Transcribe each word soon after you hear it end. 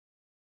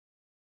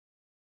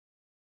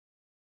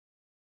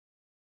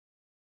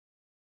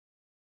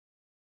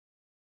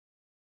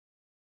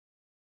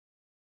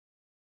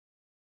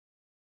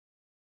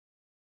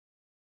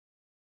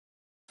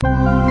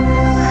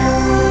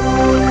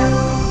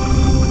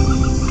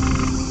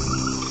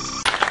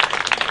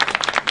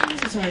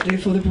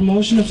Society for the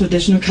Promotion of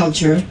Traditional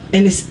Culture,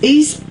 and is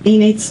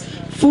in its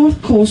fourth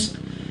course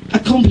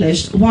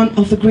accomplished one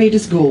of the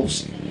greatest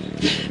goals.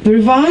 To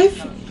revive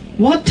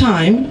what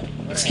time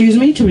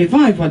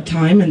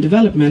and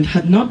development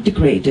had not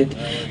degraded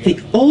the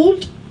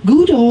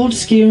good old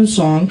Skiren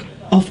song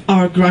of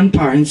our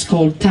grandparents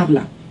called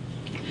tabla.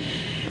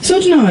 So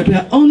tonight we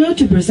are honored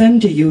to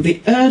present to you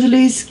the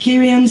elderly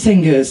Skiren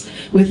singers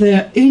with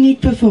their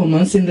unique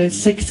performance in the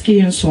 6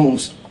 Skiren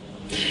songs.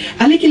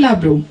 Aliki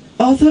Labru,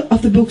 author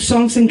of the book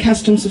Songs and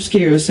Customs of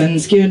Skiers and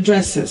Skiren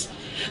Dresses,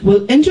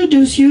 will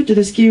introduce you to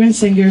the Skiren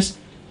singers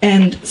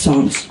and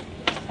songs.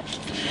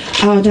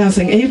 Our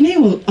dancing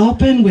evening will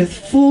open with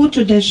 4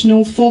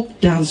 traditional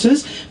folk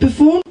dances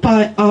performed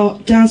by our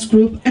dance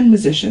group and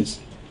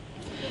musicians.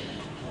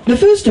 The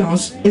first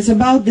dance is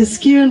about the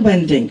Skiren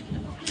wending.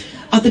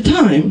 At the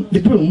time, the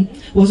groom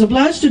was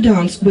obliged to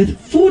dance with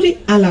 40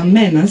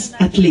 alamenas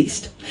at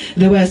least.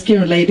 There were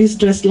Skiren ladies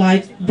dressed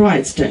like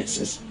brides'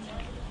 dresses.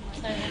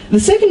 The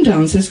second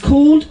dance is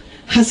called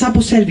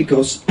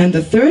Hasaposervikos, and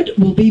the third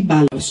will be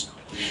Balos.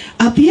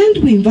 At the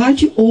end, we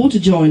invite you all to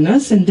join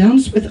us and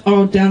dance with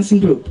our dancing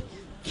group.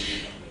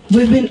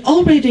 We've been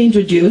already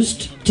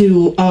introduced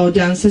to our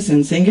dancers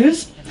and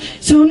singers,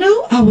 so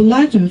now I would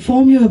like to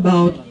inform you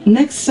about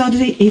next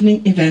Saturday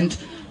evening event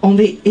on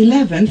the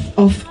 11th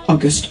of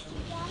August.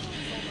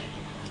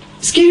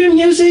 Skiren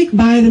music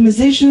by the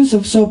musicians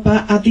of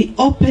S.Σ.O.Π.Π.A at the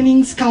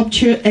opening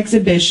sculpture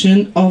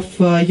exhibition of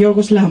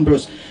Yorgos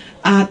Lambros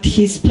at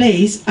his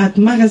place at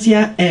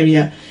Magazia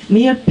area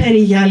near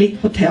Perigali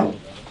Hotel.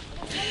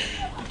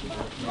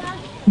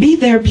 Be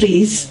there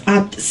please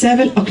at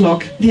 7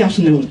 o'clock the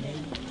afternoon.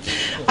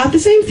 At the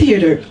same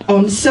theatre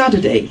on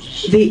Saturday,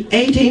 the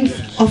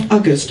 18th of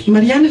August,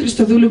 Marianne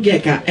Christodoulou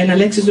Geka and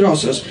Alexis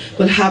Rossos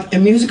will have a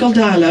musical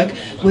dialogue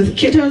with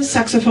guitar,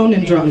 saxophone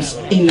and drums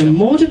in a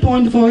more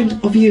point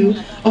of view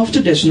of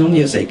traditional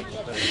music.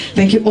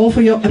 Thank you all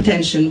for your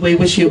attention. We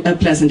wish you a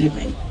pleasant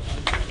evening.